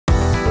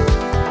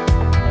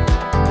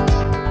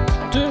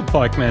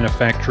dirt bike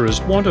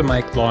manufacturers want to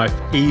make life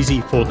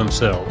easy for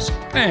themselves.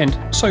 And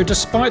so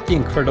despite the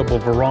incredible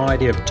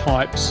variety of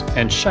types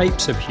and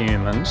shapes of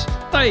humans,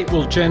 they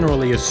will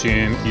generally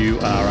assume you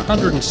are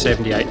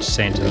 178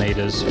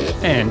 centimetres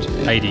and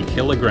 80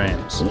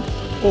 kilograms.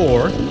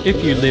 Or,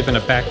 if you live in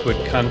a backward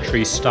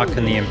country stuck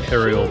in the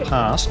imperial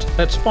past,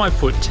 that's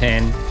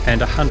 5'10" and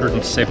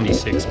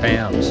 176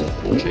 pounds.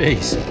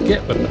 Jeez,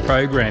 get with the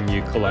program,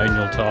 you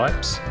colonial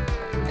types.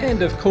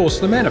 And of course,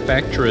 the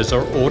manufacturers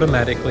are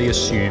automatically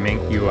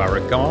assuming you are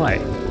a guy.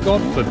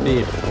 God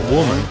forbid a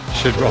woman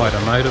should ride a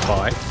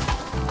motorbike.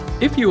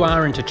 If you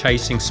are into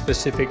chasing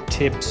specific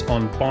tips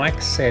on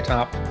bike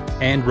setup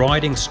and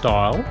riding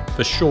style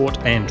for short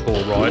and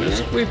tall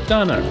riders, we've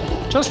done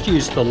it. Just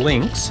use the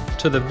links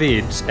to the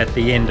vids at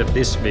the end of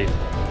this vid.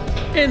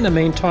 In the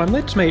meantime,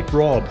 let's meet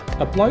Rob,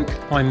 a bloke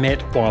I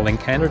met while in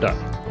Canada.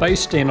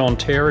 Based in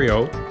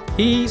Ontario,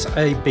 he's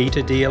a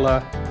beta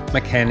dealer,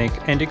 mechanic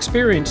and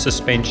experienced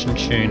suspension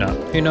tuner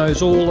who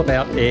knows all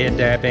about air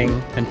dabbing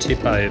and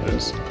tip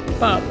overs.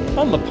 But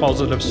on the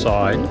positive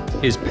side,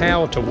 his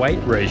power to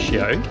weight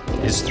ratio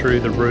is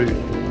through the roof.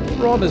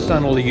 Rob has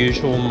done all the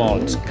usual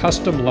mods: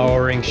 custom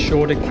lowering,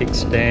 shorter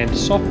kickstand,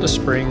 softer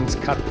springs,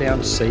 cut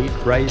down seat,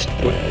 raised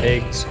foot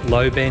pegs,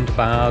 low bend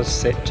bars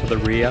set to the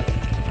rear.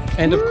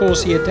 And of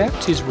course he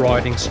adapts his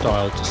riding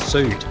style to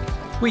suit.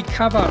 We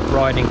cover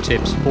riding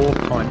tips for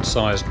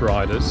pint-sized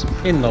riders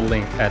in the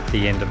link at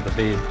the end of the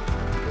vid.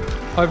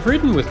 I've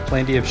ridden with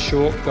plenty of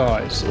short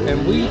guys,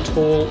 and we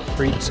tall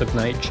freaks of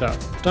nature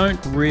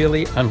don't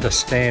really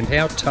understand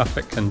how tough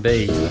it can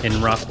be in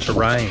rough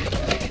terrain.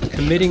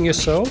 Committing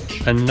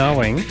yourself and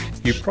knowing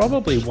you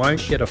probably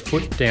won't get a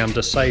foot down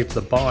to save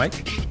the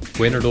bike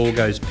when it all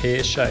goes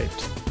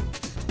pear-shaped.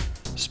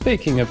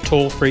 Speaking of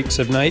tall freaks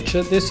of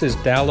nature, this is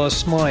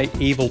Dallas, my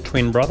evil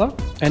twin brother,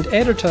 and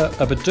editor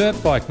of a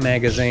dirt bike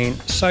magazine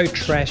so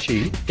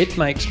trashy it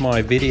makes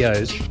my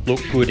videos look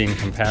good in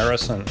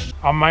comparison.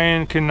 A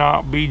man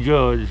cannot be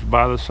judged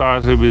by the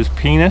size of his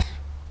penis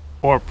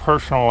or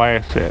personal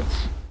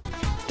assets.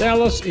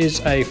 Dallas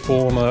is a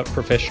former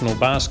professional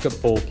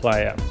basketball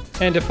player,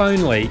 and if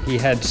only he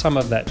had some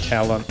of that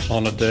talent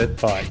on a dirt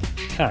bike.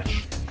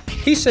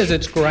 He says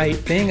it's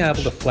great being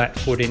able to flat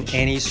foot in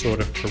any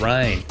sort of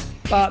terrain,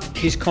 but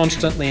he's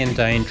constantly in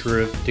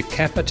danger of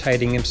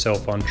decapitating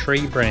himself on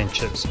tree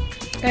branches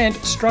and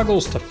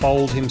struggles to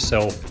fold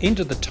himself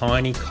into the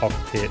tiny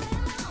cockpit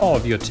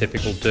of your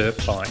typical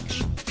dirt bike.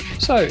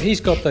 So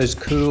he's got those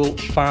cool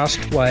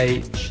fast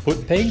way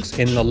foot pegs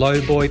in the low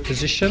boy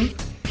position,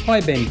 high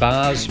bend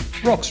bars,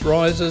 rocks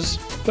risers,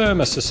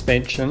 firmer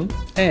suspension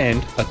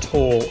and a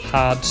tall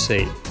hard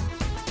seat.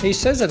 He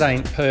says it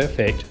ain't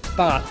perfect,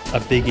 but a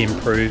big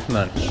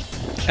improvement.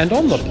 And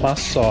on the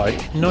plus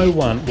side, no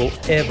one will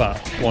ever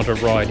want to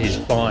ride his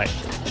bike.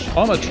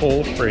 I'm a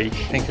tall freak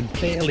and can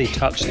barely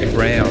touch the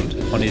ground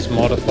on his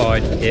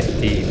modified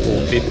FD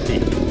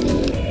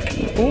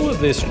 450. All of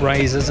this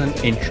raises an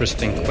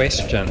interesting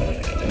question.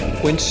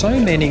 When so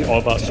many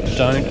of us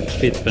don't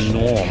fit the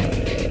norm,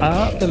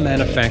 are the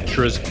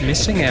manufacturers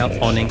missing out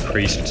on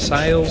increased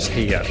sales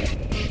here?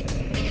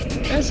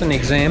 As an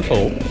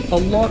example, a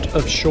lot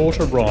of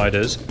shorter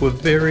riders were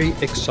very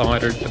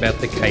excited about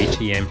the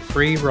KTM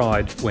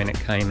Freeride when it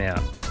came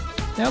out.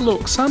 Now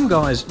look, some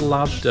guys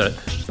loved it,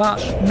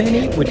 but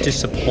many were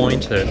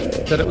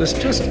disappointed that it was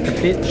just a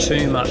bit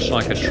too much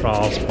like a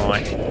trials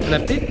bike and a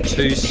bit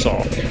too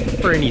soft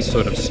for any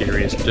sort of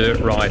serious dirt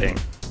riding.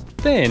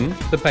 Then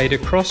the Beta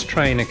Cross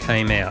Trainer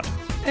came out,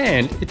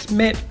 and it's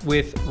met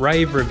with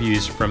rave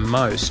reviews from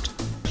most.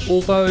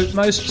 Although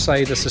most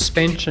say the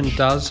suspension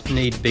does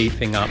need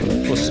beefing up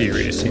for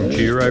serious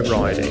enduro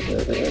riding.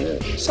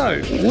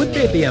 So, would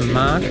there be a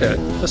market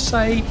for,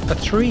 say, a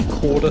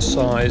 3/4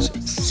 size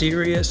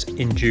serious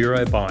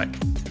enduro bike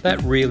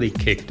that really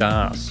kicked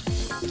ass?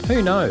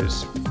 Who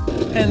knows?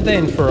 And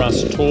then for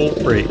us tall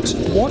freaks,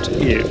 what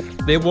if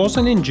there was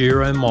an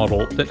enduro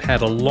model that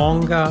had a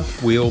longer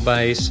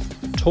wheelbase,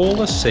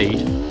 taller seat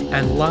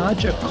and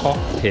larger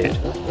cockpit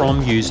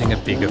from using a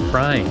bigger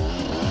frame,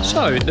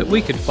 so that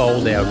we could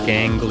fold our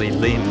gangly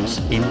limbs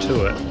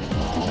into it?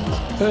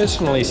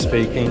 Personally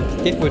speaking,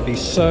 it would be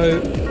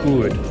so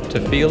good to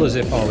feel as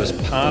if I was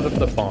part of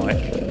the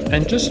bike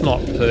and just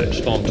not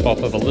perched on top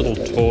of a little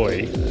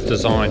toy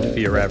designed for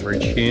your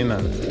average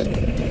human.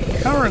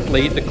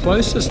 Currently, the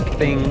closest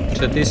thing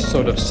to this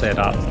sort of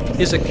setup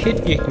is a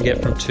kit you can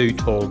get from Too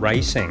Tall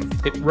Racing.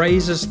 It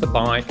raises the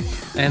bike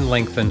and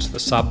lengthens the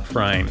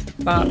subframe,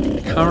 but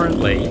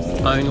currently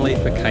only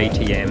for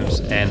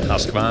KTMs and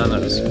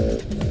Husqvarnas.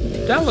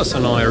 Dallas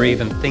and I are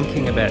even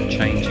thinking about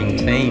changing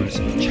teams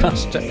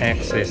just to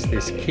access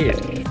this kit.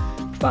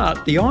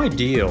 But the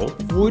ideal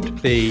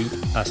would be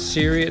a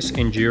serious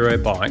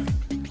enduro bike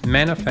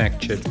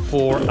manufactured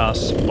for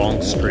us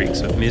long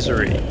streaks of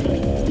misery.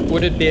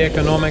 Would it be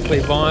economically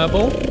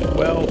viable?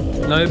 Well,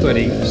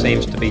 nobody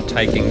seems to be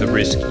taking the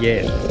risk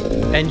yet.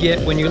 And yet,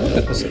 when you look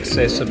at the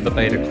success of the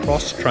Beta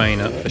Cross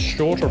Trainer for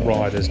shorter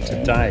riders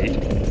to date,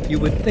 you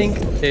would think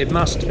there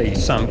must be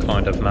some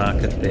kind of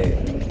market there.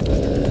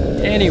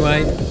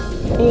 Anyway,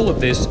 All of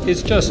this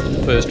is just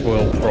first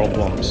world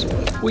problems.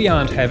 We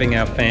aren't having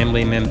our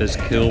family members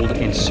killed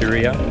in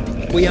Syria.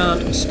 We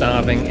aren't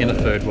starving in a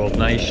third world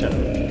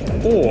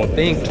nation, or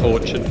being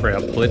tortured for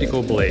our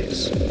political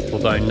beliefs,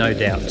 although no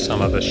doubt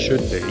some of us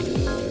should be.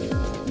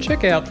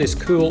 Check out this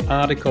cool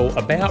article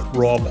about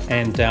Rob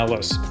and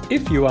Dallas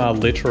if you are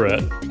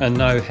literate and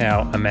know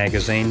how a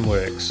magazine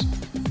works.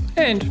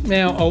 And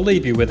now I'll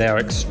leave you with our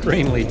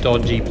extremely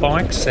dodgy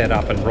bike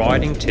setup and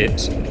riding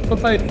tips for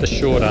both the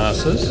short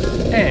asses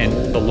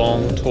and the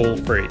long tall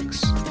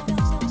freaks.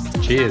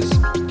 Cheers.